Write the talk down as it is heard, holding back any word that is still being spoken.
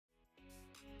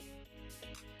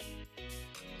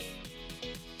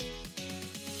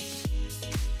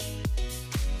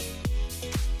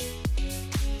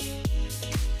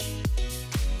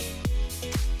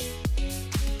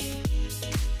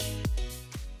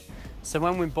So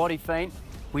when we body feint,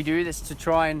 we do this to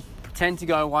try and pretend to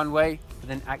go one way, but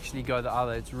then actually go the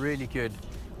other. It's really good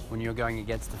when you're going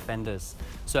against defenders.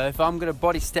 So if I'm gonna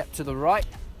body step to the right,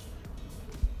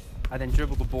 I then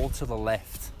dribble the ball to the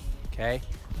left, okay?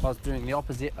 If I was doing the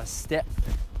opposite, I step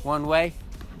one way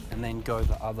and then go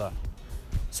the other.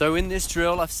 So in this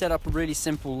drill, I've set up a really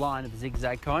simple line of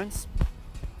zigzag cones.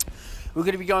 We're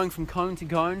gonna be going from cone to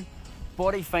cone,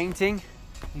 body feinting,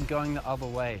 and going the other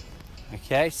way.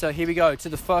 Okay, so here we go. To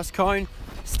the first cone,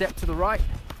 step to the right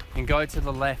and go to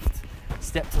the left.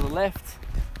 Step to the left,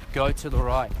 go to the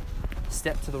right.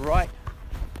 Step to the right,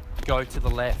 go to the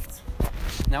left.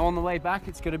 Now on the way back,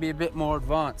 it's gonna be a bit more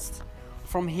advanced.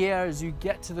 From here, as you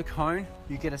get to the cone,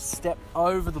 you get a step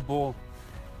over the ball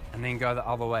and then go the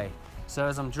other way. So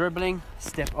as I'm dribbling,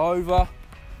 step over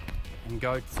and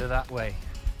go to that way.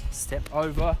 Step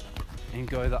over and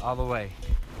go the other way.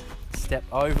 Step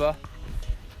over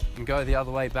and go the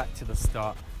other way back to the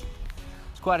start.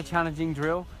 It's quite a challenging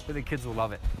drill, but the kids will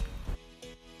love it.